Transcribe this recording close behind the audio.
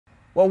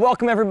Well,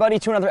 welcome everybody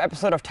to another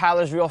episode of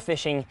Tyler's Real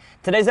Fishing.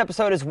 Today's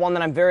episode is one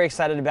that I'm very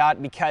excited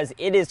about because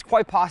it is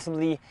quite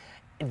possibly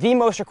the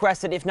most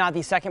requested, if not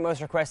the second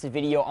most requested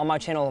video on my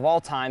channel of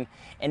all time,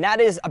 and that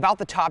is about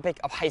the topic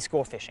of high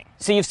school fishing.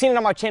 So you've seen it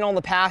on my channel in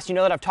the past, you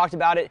know that I've talked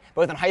about it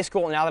both in high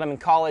school and now that I'm in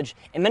college,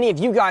 and many of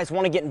you guys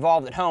want to get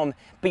involved at home,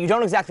 but you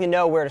don't exactly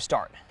know where to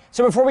start.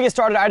 So before we get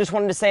started, I just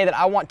wanted to say that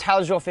I want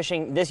Tyler's Real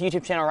Fishing, this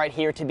YouTube channel right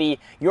here, to be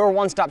your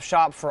one-stop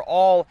shop for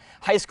all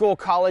high school,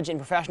 college, and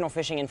professional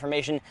fishing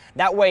information.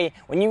 That way,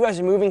 when you guys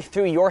are moving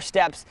through your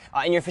steps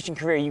in your fishing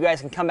career, you guys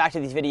can come back to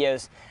these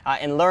videos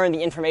and learn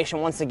the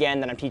information once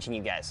again that I'm teaching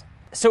you guys.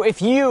 So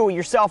if you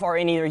yourself are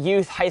in either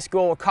youth, high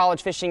school, or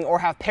college fishing, or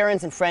have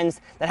parents and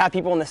friends that have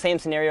people in the same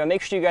scenario,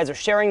 make sure you guys are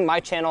sharing my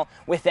channel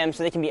with them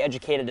so they can be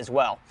educated as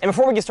well. And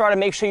before we get started,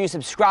 make sure you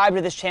subscribe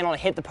to this channel and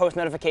hit the post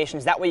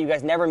notifications. That way you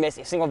guys never miss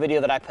a single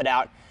video that I put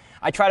out.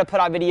 I try to put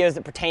out videos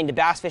that pertain to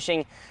bass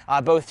fishing,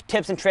 both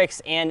tips and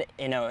tricks and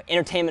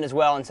entertainment as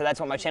well. And so that's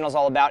what my channel is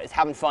all about, is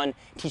having fun,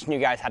 teaching you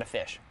guys how to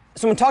fish.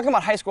 So when talking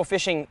about high school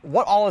fishing,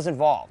 what all is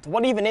involved?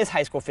 What even is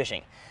high school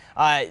fishing?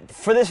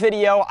 For this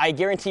video, I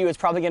guarantee you it's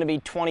probably going to be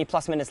 20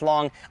 plus minutes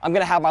long. I'm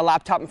going to have my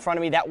laptop in front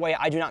of me. That way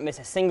I do not miss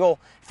a single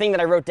thing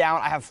that I wrote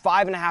down. I have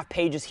 5.5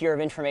 pages here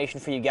of information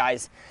for you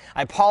guys.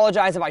 I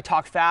apologize if I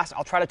talk fast.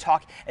 I'll try to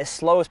talk as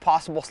slow as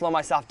possible, slow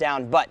myself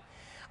down. But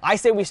I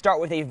say we start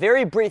with a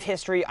very brief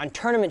history on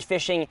tournament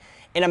fishing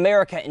in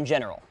America in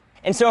general.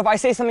 And so if I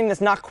say something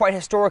that's not quite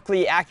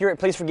historically accurate,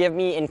 please forgive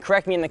me and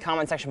correct me in the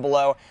comment section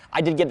below.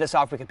 I did get this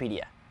off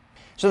Wikipedia.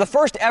 So the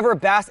first ever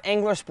Bass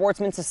Angler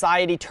Sportsman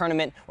Society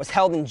tournament was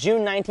held in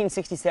June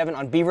 1967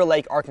 on Beaver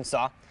Lake,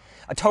 Arkansas.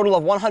 A total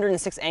of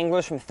 106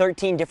 anglers from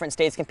 13 different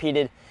states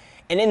competed.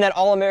 And in that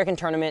All-American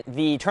tournament,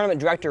 the tournament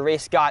director, Ray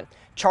Scott,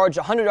 charged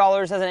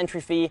 $100 as an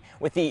entry fee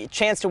with the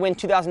chance to win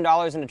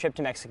 $2,000 in a trip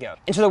to Mexico.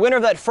 And so the winner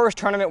of that first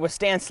tournament was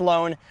Stan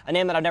Sloan, a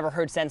name that I've never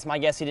heard since. My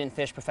guess he didn't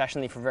fish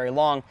professionally for very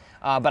long,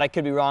 but I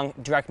could be wrong.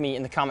 Direct me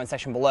in the comment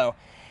section below.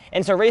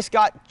 And so Ray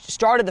Scott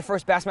started the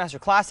first Bassmaster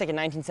Classic in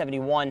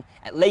 1971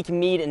 at Lake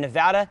Mead in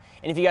Nevada.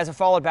 And if you guys have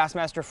followed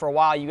Bassmaster for a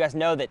while, you guys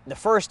know that the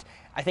first,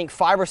 I think,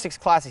 5 or 6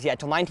 classics yet,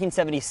 till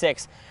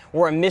 1976,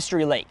 were a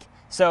mystery lake.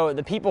 So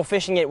the people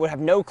fishing it would have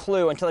no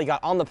clue until they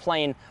got on the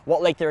plane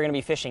what lake they were going to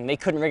be fishing. They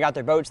couldn't rig out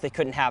their boats. They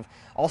couldn't have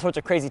all sorts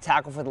of crazy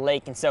tackle for the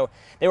lake. And so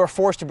they were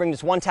forced to bring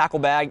just one tackle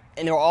bag,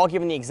 and they were all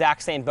given the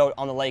exact same boat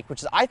on the lake,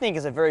 which I think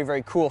is a very,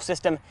 very cool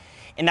system.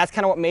 And that's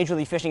kind of what Major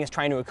League Fishing is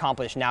trying to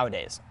accomplish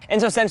nowadays. And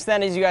so since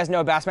then, as you guys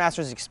know,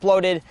 Bassmasters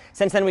exploded.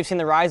 Since then, we've seen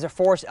the rise of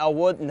Forrest L.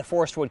 Wood and the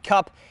Forrest Wood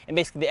Cup, and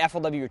basically the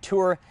FLW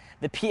Tour,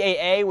 the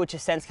PAA, which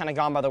has since kind of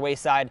gone by the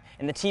wayside,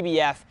 and the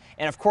TBF.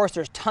 And of course,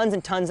 there's tons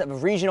and tons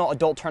of regional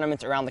adult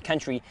tournaments around the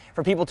country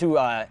for people to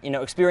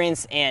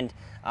experience and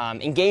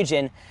engage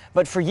in.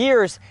 But for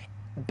years,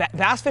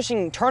 bass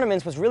fishing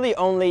tournaments was really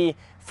only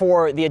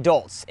for the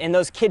adults and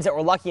those kids that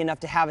were lucky enough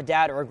to have a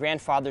dad or a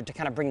grandfather to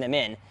kind of bring them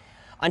in.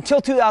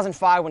 Until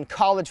 2005, when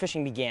college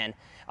fishing began.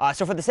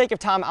 So for the sake of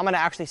time, I'm going to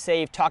actually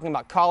save talking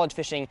about college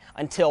fishing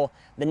until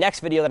the next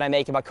video that I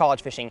make about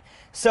college fishing.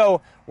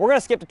 So we're going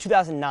to skip to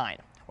 2009,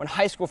 when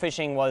high school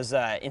fishing was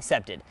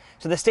incepted.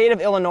 So the state of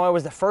Illinois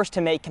was the first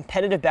to make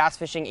competitive bass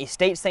fishing a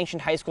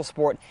state-sanctioned high school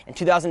sport in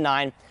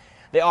 2009.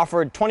 They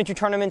offered 22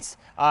 tournaments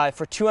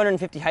for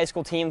 250 high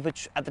school teams,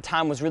 which at the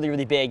time was really,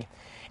 really big.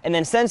 And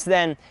then since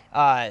then,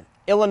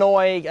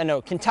 Illinois,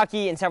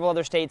 Kentucky, and several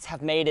other states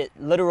have made it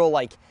literal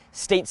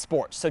state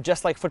sports. So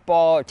just like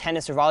football or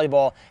tennis or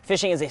volleyball,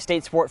 fishing is a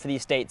state sport for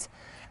these states.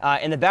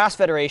 And the Bass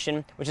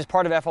Federation, which is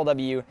part of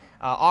FLW,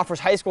 offers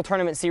high school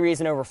tournament series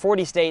in over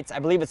 40 states. I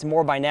believe it's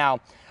more by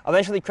now,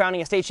 eventually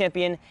crowning a state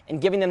champion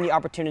and giving them the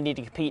opportunity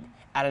to compete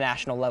at a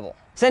national level.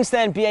 Since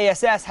then,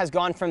 BASS has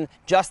gone from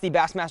just the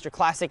Bassmaster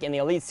Classic and the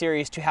Elite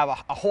Series to have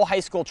a whole high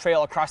school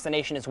trail across the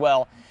nation as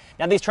well.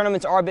 Now these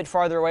tournaments are a bit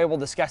farther away. We'll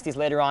discuss these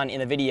later on in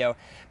the video,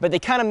 but they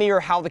kind of mirror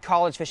how the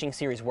college fishing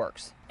series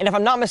works. And if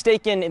I'm not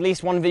mistaken, at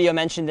least one video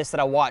mentioned this that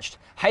I watched,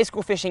 high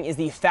school fishing is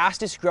the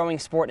fastest growing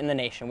sport in the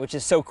nation, which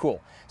is so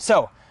cool.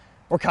 So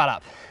we're caught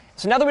up.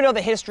 So now that we know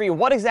the history,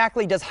 what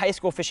exactly does high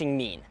school fishing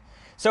mean?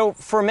 So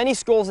for many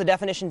schools, the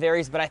definition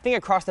varies, but I think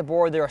across the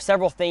board, there are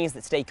several things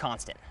that stay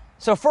constant.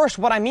 So first,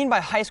 what I mean by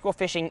high school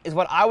fishing is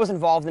what I was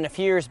involved in a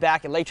few years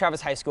back at Lake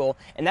Travis High School,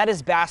 and that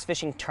is bass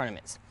fishing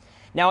tournaments.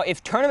 Now,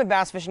 if tournament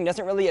bass fishing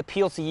doesn't really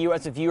appeal to you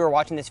as a viewer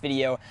watching this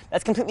video,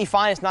 that's completely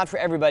fine. It's not for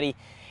everybody.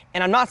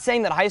 And I'm not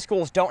saying that high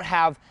schools don't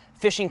have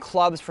fishing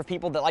clubs for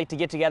people that like to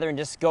get together and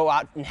just go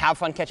out and have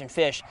fun catching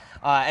fish,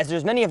 as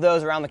there's many of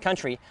those around the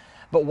country.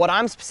 But what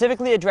I'm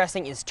specifically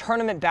addressing is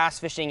tournament bass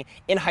fishing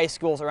in high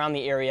schools around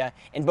the area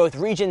in both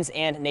regions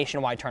and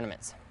nationwide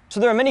tournaments. So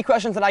there are many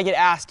questions that I get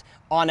asked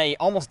on a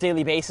almost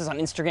daily basis on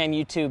Instagram,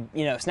 YouTube,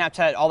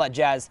 Snapchat, all that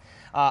jazz,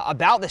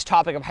 about this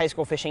topic of high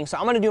school fishing. So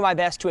I'm going to do my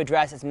best to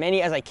address as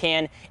many as I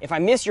can. If I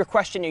miss your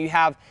question or you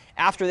have,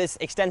 after this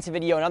extensive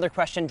video, another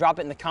question, drop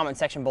it in the comment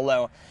section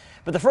below.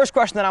 But the first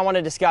question that I want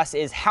to discuss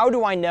is, how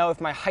do I know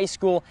if my high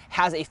school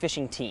has a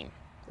fishing team?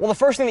 Well, the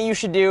first thing that you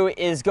should do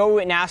is go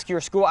and ask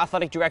your school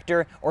athletic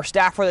director or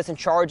staffer that's in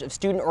charge of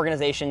student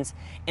organizations.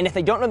 And if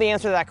they don't know the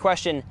answer to that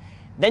question,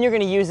 then you're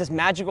going to use this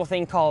magical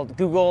thing called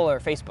Google or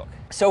Facebook.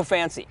 So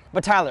fancy.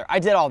 But Tyler, I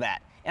did all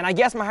that. And I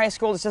guess my high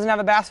school just doesn't have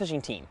a bass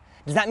fishing team.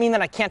 Does that mean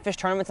that I can't fish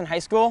tournaments in high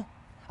school?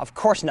 Of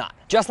course not.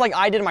 Just like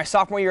I did in my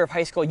sophomore year of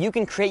high school, you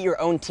can create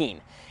your own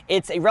team.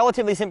 It's a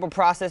relatively simple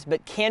process,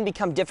 but can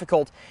become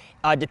difficult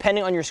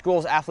depending on your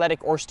school's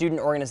athletic or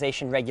student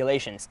organization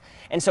regulations.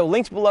 And so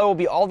links below will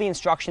be all the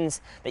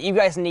instructions that you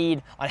guys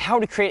need on how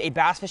to create a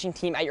bass fishing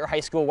team at your high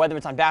school, whether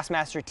it's on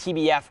Bassmaster,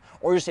 TBF,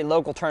 or just a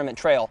local tournament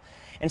trail.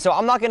 And so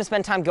I'm not going to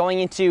spend time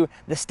going into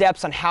the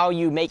steps on how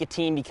you make a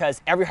team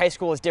because every high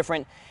school is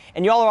different,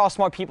 and y'all are all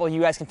smart people,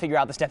 you guys can figure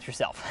out the steps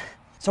yourself.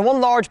 So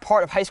one large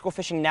part of high school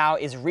fishing now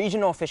is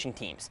regional fishing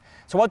teams.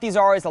 So what these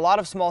are is a lot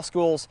of small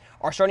schools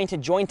are starting to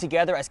join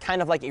together as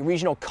kind of like a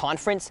regional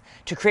conference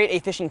to create a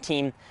fishing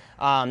team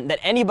that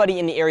anybody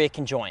in the area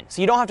can join.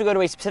 So you don't have to go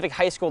to a specific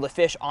high school to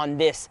fish on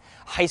this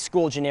high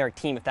school generic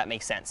team, if that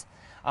makes sense.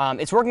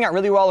 It's working out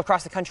really well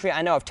across the country.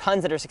 I know of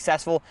tons that are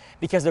successful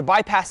because they're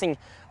bypassing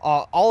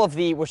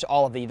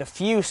the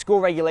few school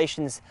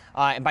regulations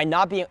by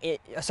not being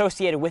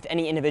associated with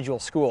any individual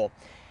school.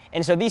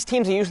 And so these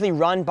teams are usually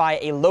run by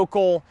a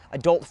local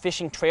adult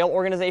fishing trail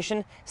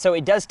organization. So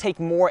it does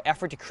take more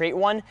effort to create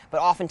one, but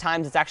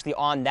oftentimes it's actually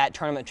on that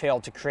tournament trail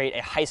to create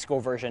a high school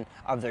version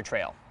of their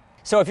trail.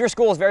 So if your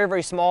school is very,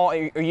 very small,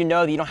 or you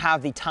know that you don't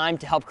have the time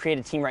to help create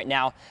a team right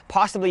now,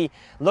 possibly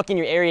look in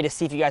your area to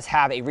see if you guys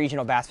have a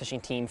regional bass fishing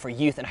team for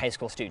youth and high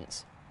school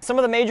students. Some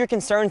of the major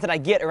concerns that I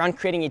get around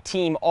creating a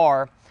team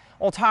are,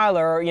 well,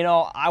 Tyler, you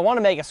know, I want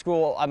to make a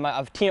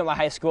team at my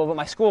high school, but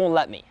my school won't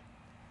let me.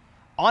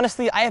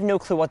 Honestly, I have no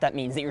clue what that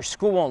means, that your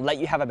school won't let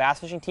you have a bass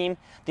fishing team.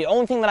 The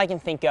only thing that I can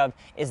think of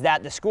is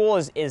that the school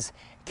is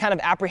kind of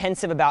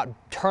apprehensive about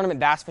tournament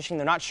bass fishing.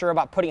 They're not sure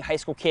about putting high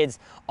school kids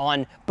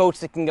on boats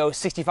that can go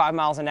 65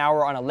 miles an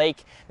hour on a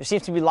lake. There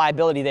seems to be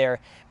liability there.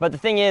 But the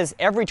thing is,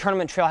 every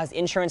tournament trail has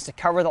insurance to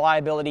cover the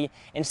liability.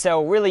 And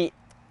so really,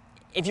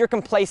 if you're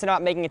complacent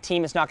about making a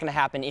team, it's not going to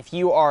happen. If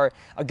you are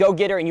a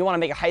go-getter and you want to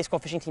make a high school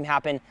fishing team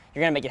happen,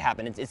 you're going to make it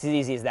happen. It's as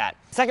easy as that.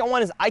 The second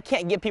one is I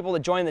can't get people to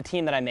join the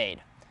team that I made.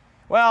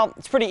 Well,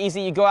 it's pretty easy.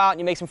 You go out and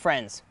you make some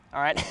friends,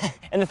 all right?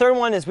 And the third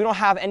one is we don't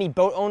have any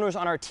boat owners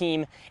on our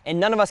team,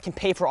 and none of us can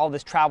pay for all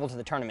this travel to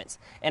the tournaments.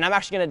 And I'm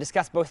actually going to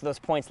discuss both of those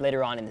points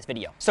later on in this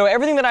video. So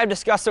everything that I've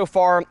discussed so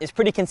far is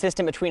pretty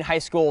consistent between high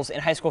schools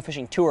and high school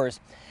fishing tours,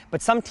 but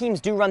some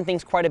teams do run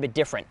things quite a bit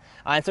different.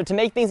 And so to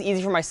make things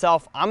easy for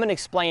myself, I'm going to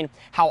explain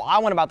how I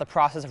went about the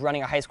process of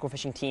running a high school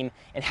fishing team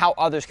and how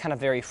others kind of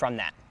vary from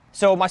that.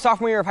 So my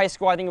sophomore year of high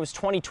school, I think it was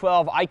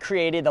 2012, I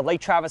created the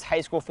Lake Travis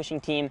High School Fishing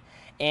Team,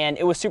 and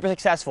it was super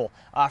successful.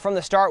 From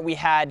the start, we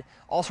had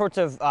all sorts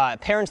of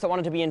parents that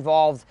wanted to be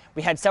involved.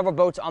 We had several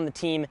boats on the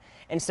team,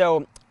 and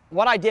so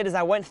what I did is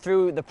I went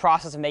through the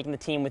process of making the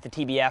team with the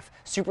TBF.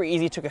 Super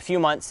easy, took a few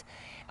months.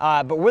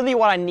 But really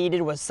what I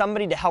needed was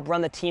somebody to help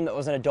run the team that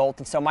was an adult,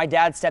 and so my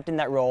dad stepped in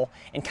that role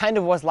and kind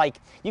of was like,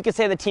 you could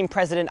say the team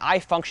president. I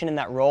function in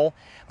that role,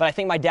 but I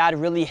think my dad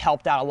really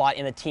helped out a lot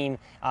in the team,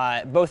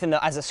 both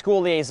as a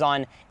school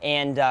liaison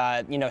and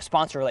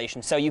sponsor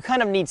relations. So you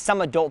kind of need some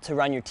adult to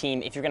run your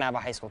team if you're going to have a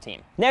high school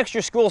team. Next,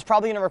 your school is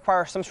probably going to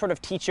require some sort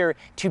of teacher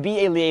to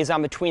be a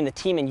liaison between the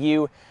team and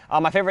you.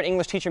 My favorite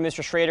English teacher,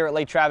 Mr. Schrader at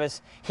Lake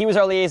Travis, he was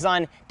our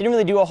liaison. Didn't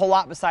really do a whole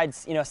lot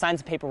besides sign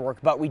some paperwork,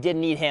 but we did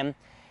need him.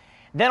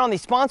 Then on the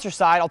sponsor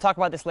side, I'll talk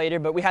about this later,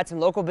 but we had some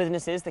local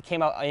businesses that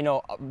came out,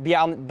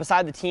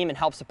 beside the team and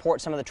helped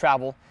support some of the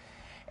travel.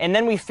 And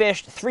then we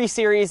fished 3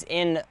 series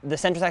in the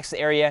Central Texas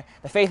area,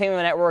 the Faith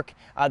Angler Network,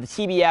 the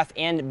TBF,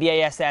 and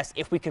BASS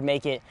if we could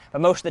make it,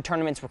 but most of the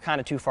tournaments were kind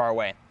of too far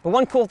away. But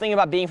one cool thing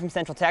about being from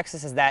Central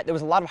Texas is that there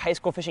was a lot of high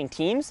school fishing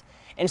teams,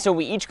 and so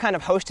we each kind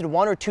of hosted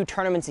 1 or 2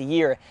 tournaments a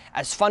year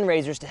as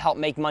fundraisers to help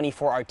make money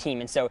for our team.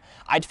 And so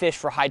I'd fish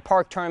for Hyde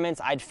Park tournaments,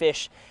 I'd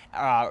fish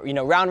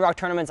Round Rock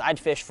tournaments, I'd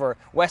fish for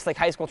Westlake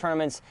High School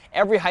tournaments.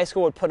 Every high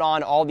school would put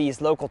on all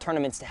these local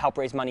tournaments to help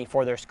raise money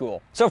for their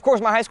school. So of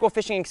course my high school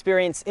fishing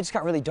experience, it just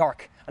got really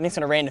dark. I think it's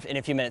going to rain in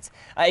a few minutes.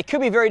 It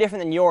could be very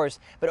different than yours,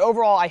 but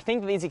overall I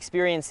think that these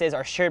experiences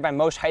are shared by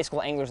most high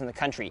school anglers in the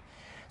country.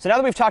 So now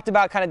that we've talked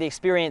about kind of the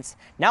experience,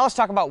 now let's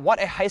talk about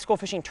what a high school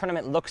fishing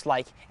tournament looks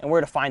like and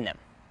where to find them.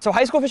 So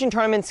high school fishing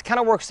tournaments kind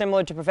of work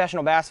similar to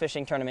professional bass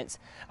fishing tournaments,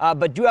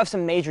 but do have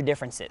some major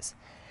differences.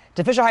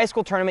 To fish a high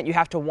school tournament, you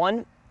have to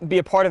 1, be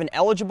a part of an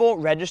eligible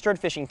registered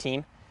fishing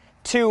team,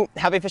 2,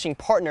 have a fishing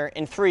partner,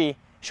 and 3,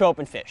 show up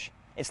and fish.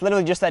 It's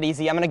literally just that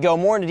easy. I'm going to go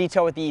more into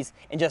detail with these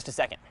in just a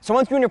second. So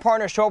once you and your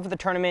partner show up for the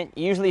tournament,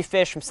 you usually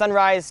fish from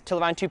sunrise till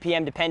around 2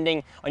 p.m.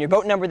 depending on your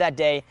boat number that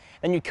day.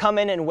 Then you come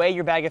in and weigh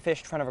your bag of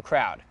fish in front of a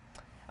crowd.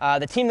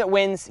 The team that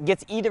wins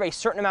gets either a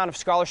certain amount of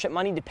scholarship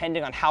money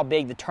depending on how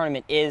big the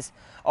tournament is,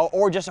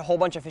 or just a whole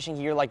bunch of fishing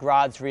gear like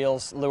rods,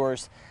 reels,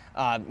 lures,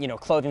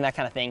 clothing, that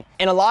kind of thing.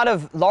 And a lot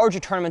of larger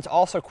tournaments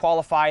also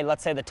qualify,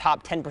 let's say the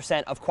top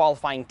 10% of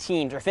qualifying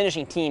teams or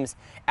finishing teams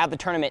at the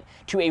tournament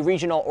to a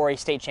regional or a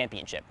state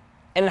championship.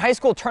 And in high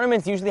school,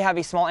 tournaments usually have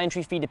a small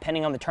entry fee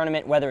depending on the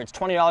tournament, whether it's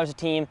 $20 a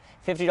team,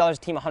 $50 a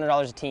team,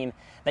 $100 a team,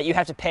 that you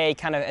have to pay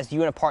kind of as you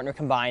and a partner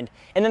combined.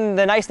 And then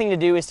the nice thing to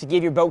do is to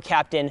give your boat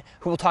captain,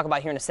 who we'll talk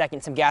about here in a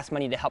second, some gas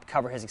money to help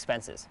cover his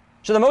expenses.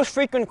 So the most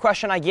frequent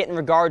question I get in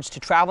regards to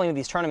traveling to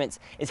these tournaments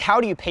is, how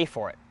do you pay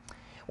for it?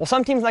 Well,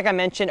 some teams, like I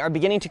mentioned, are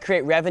beginning to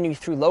create revenue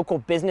through local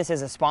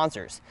businesses as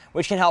sponsors,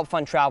 which can help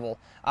fund travel.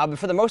 But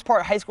for the most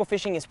part, high school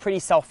fishing is pretty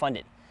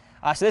self-funded.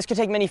 So this could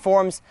take many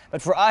forms,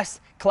 but for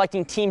us,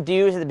 collecting team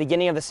dues at the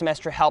beginning of the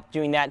semester helped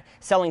doing that,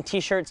 selling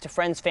t-shirts to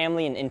friends,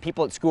 family, and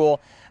people at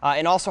school,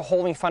 and also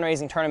holding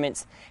fundraising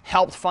tournaments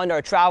helped fund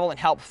our travel and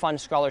helped fund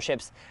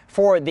scholarships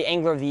for the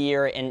Angler of the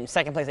Year and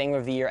second place Angler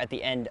of the Year at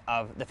the end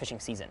of the fishing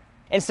season.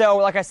 And so,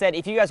 like I said,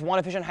 if you guys want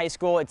to fish in high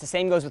school, it's the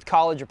same goes with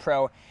college or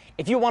pro.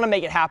 If you want to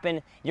make it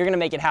happen, you're going to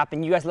make it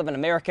happen. You guys live in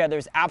America.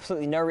 There's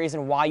absolutely no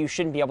reason why you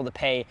shouldn't be able to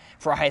pay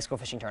for a high school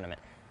fishing tournament.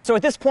 So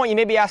at this point, you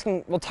may be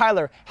asking, well,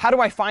 Tyler, how do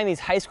I find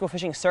these high school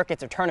fishing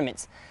circuits or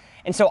tournaments?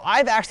 And so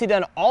I've actually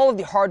done all of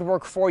the hard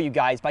work for you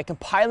guys by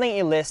compiling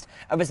a list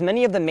of as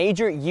many of the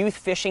major youth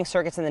fishing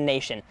circuits in the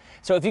nation.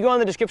 So if you go in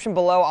the description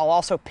below, I'll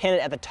also pin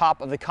it at the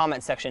top of the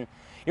comment section.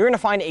 You're going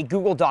to find a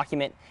Google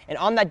document, and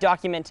on that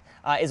document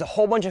is a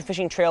whole bunch of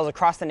fishing trails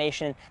across the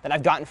nation that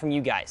I've gotten from you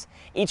guys.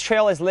 Each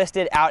trail is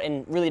listed out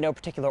in really no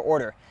particular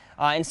order.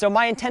 And so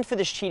my intent for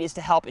this sheet is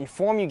to help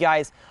inform you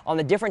guys on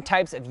the different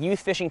types of youth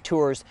fishing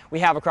tours we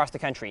have across the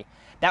country.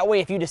 That way,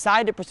 if you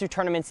decide to pursue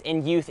tournaments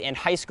in youth and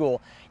high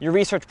school, your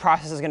research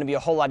process is going to be a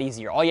whole lot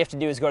easier. All you have to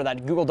do is go to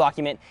that Google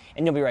document,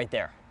 and you'll be right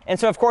there. And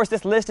so, of course,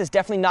 this list is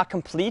definitely not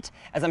complete,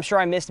 as I'm sure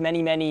I missed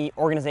many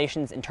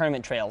organizations and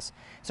tournament trails.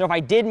 So if I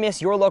did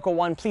miss your local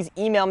one, please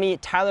email me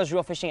at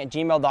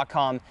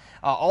tylersreelfishing@gmail.com.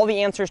 All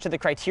the answers to the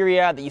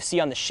criteria that you see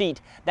on the sheet.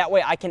 That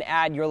way I can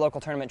add your local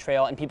tournament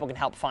trail and people can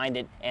help find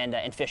it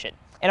and fish it.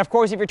 And of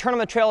course, if your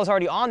tournament trail is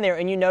already on there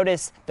and you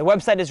notice the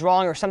website is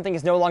wrong or something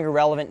is no longer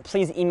relevant,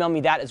 please email me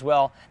that as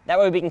well. That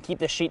way we can keep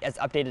this sheet as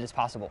updated as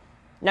possible.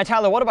 Now,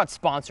 Tyler, what about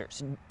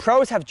sponsors?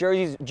 Pros have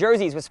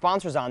jerseys with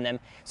sponsors on them,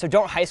 so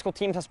don't high school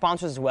teams have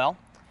sponsors as well?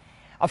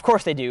 Of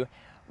course they do.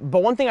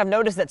 But one thing I've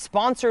noticed is that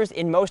sponsors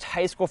in most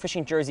high school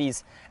fishing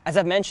jerseys, as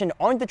I've mentioned,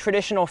 aren't the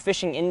traditional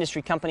fishing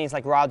industry companies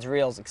like rods,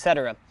 reels,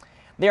 etc.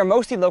 They are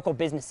mostly local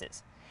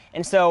businesses.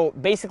 And so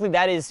basically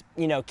that is,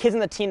 kids on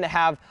the team that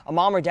have a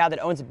mom or dad that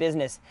owns a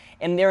business,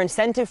 and their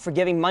incentive for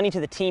giving money to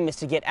the team is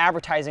to get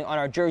advertising on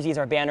our jerseys,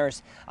 our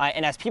banners,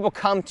 and as people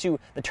come to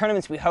the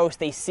tournaments we host,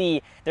 they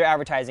see their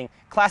advertising.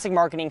 Classic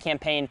marketing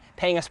campaign,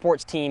 paying a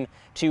sports team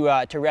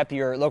to rep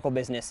your local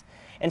business.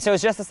 And so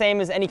it's just the same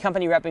as any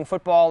company repping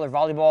football or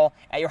volleyball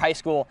at your high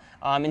school.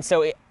 And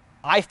so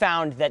I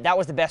found that that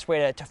was the best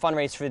way to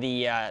fundraise for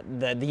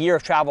the year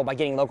of travel, by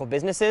getting local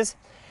businesses.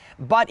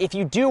 But if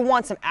you do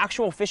want some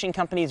actual fishing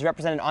companies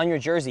represented on your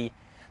jersey,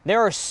 there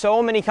are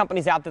so many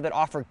companies out there that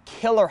offer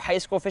killer high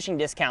school fishing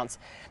discounts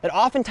that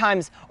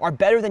oftentimes are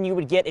better than you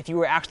would get if you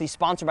were actually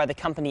sponsored by the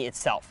company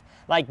itself.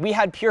 Like we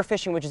had Pure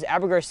Fishing, which is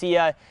Abu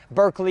Garcia,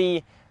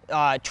 Berkeley,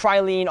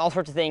 Trilene, all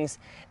sorts of things.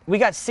 We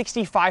got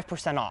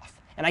 65% off.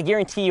 And I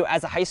guarantee you,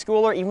 as a high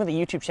schooler, even with a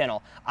YouTube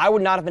channel, I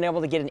would not have been able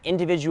to get an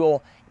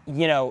individual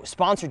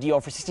sponsor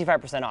deal for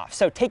 65% off.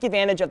 So take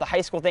advantage of the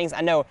high school things. I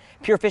know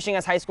Pure Fishing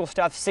has high school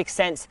stuff, 6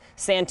 Cents,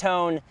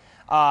 Santone,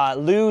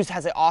 Luz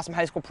has an awesome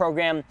high school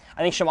program.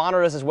 I think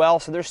Shimano does as well.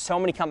 So there's so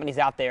many companies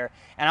out there.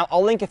 And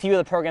I'll link a few of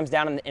the programs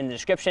down in the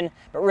description.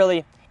 But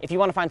really, if you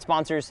want to find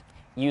sponsors,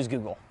 use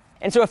Google.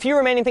 And so a few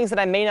remaining things that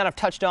I may not have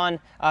touched on,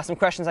 some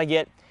questions I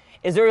get.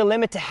 Is there a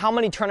limit to how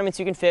many tournaments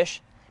you can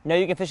fish? No,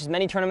 you can fish as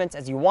many tournaments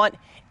as you want.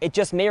 It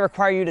just may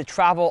require you to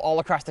travel all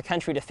across the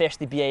country to fish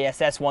the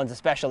BASS ones,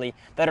 especially,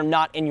 that are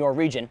not in your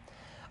region.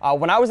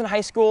 When I was in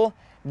high school,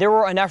 there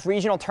were enough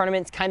regional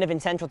tournaments kind of in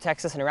central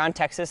Texas and around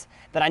Texas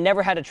that I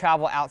never had to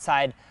travel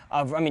outside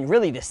of,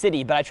 really the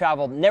city, but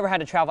never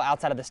had to travel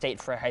outside of the state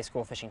for a high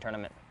school fishing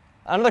tournament.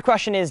 Another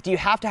question is, do you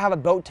have to have a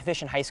boat to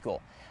fish in high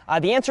school?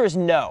 The answer is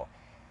no.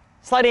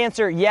 Slight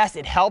answer, yes,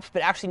 it helps,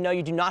 but actually no,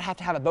 you do not have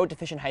to have a boat to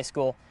fish in high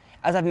school.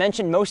 As I've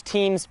mentioned, most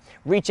teams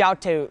reach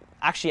out to,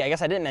 actually, I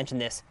guess I didn't mention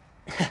this.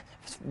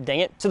 Dang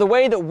it. So the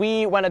way that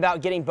we went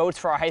about getting boats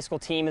for our high school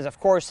team is, of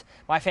course,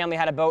 my family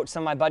had a boat,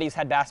 some of my buddies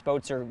had bass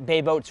boats or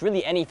bay boats,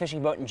 really any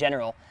fishing boat in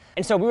general.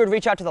 And so we would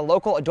reach out to the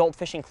local adult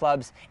fishing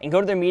clubs and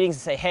go to their meetings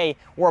and say, hey,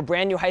 we're a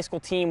brand new high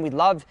school team. We'd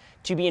love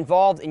to be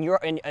involved in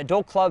your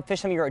adult club, fish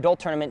some of your adult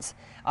tournaments.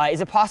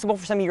 Is it possible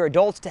for some of your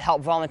adults to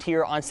help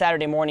volunteer on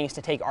Saturday mornings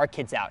to take our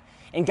kids out?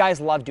 And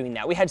guys love doing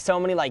that. We had so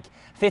many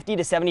 50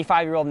 to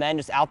 75-year-old men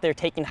just out there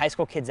taking high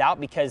school kids out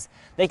because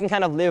they can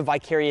kind of live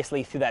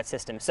vicariously through that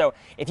system. So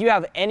if you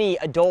have any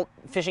adult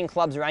fishing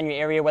clubs around your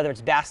area, whether it's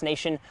Bass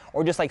Nation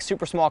or just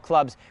super small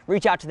clubs,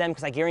 reach out to them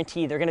because I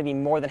guarantee they're going to be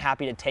more than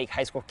happy to take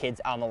high school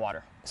kids out on the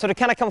water. So to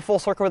kind of come full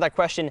circle with that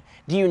question,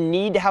 do you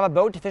need to have a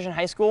boat to fish in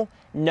high school?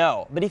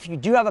 No. But if you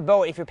do have a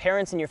boat, if your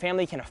parents and your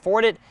family can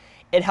afford it,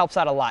 it helps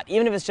out a lot.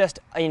 Even if it's just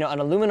an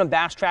aluminum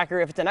bass tracker,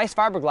 if it's a nice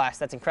fiberglass,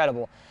 that's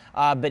incredible.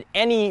 But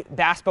any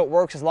bass boat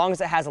works as long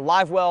as it has a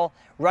live well,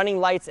 running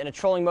lights, and a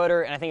trolling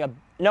motor. And I think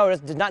no,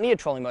 it does not need a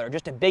trolling motor,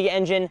 just a big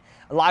engine,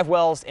 live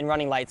wells, and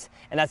running lights,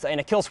 and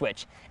a kill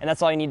switch. And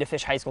that's all you need to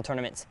fish high school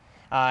tournaments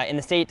in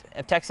the state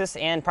of Texas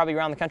and probably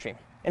around the country.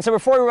 And so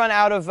before we run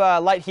out of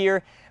light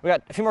here, we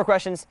got a few more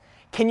questions.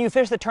 Can you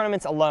fish the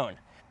tournaments alone?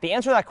 The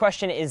answer to that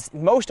question is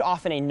most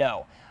often a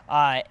no.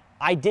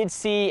 I did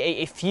see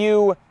a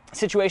few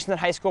situations in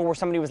high school where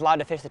somebody was allowed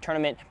to fish the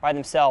tournament by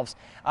themselves,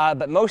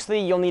 but mostly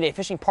you'll need a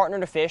fishing partner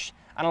to fish.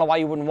 I don't know why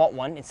you wouldn't want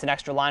one. It's an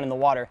extra line in the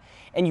water.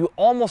 And you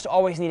almost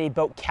always need a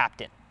boat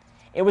captain.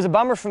 It was a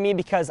bummer for me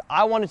because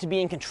I wanted to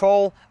be in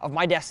control of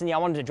my destiny. I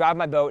wanted to drive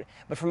my boat,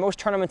 but for most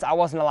tournaments I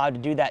wasn't allowed to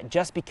do that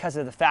just because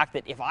of the fact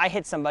that if I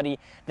hit somebody,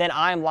 then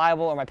I am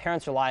liable or my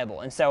parents are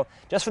liable. And so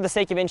just for the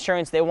sake of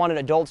insurance, they wanted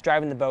adults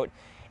driving the boat,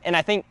 and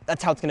I think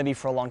that's how it's going to be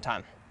for a long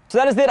time. So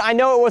that is it. I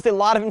know it was a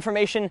lot of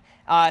information,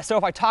 so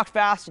if I talked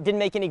fast, didn't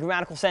make any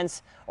grammatical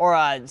sense, or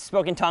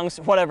spoke in tongues,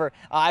 whatever,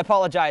 I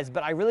apologize.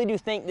 But I really do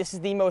think this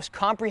is the most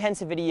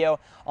comprehensive video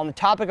on the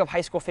topic of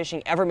high school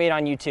fishing ever made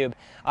on YouTube.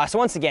 So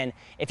once again,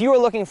 if you are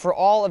looking for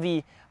all of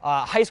the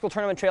high school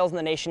tournament trails in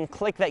the nation,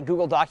 click that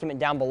Google document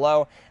down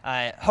below.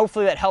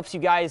 Hopefully that helps you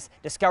guys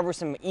discover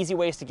some easy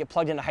ways to get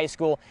plugged into high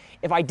school.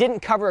 If I didn't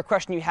cover a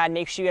question you had,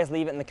 make sure you guys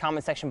leave it in the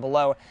comment section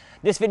below.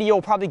 This video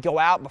will probably go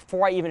out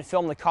before I even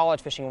film the college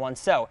fishing one.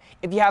 So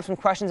if you have some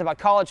questions about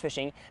college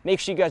fishing, make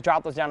sure you guys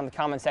drop those down in the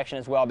comment section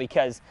as well,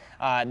 because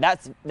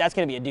that's going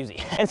to be a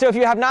doozy. And so if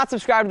you have not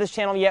subscribed to this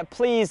channel yet,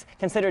 please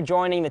consider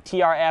joining the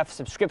TRF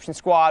subscription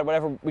squad,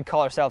 whatever we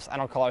call ourselves. I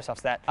don't call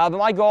ourselves that. But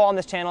my goal on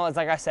this channel is,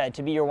 like I said,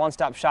 to be your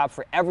one-stop shop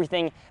for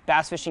everything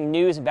bass fishing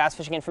news and bass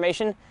fishing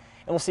information. And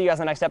we'll see you guys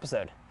in the next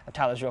episode of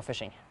Tyler's Real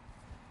Fishing.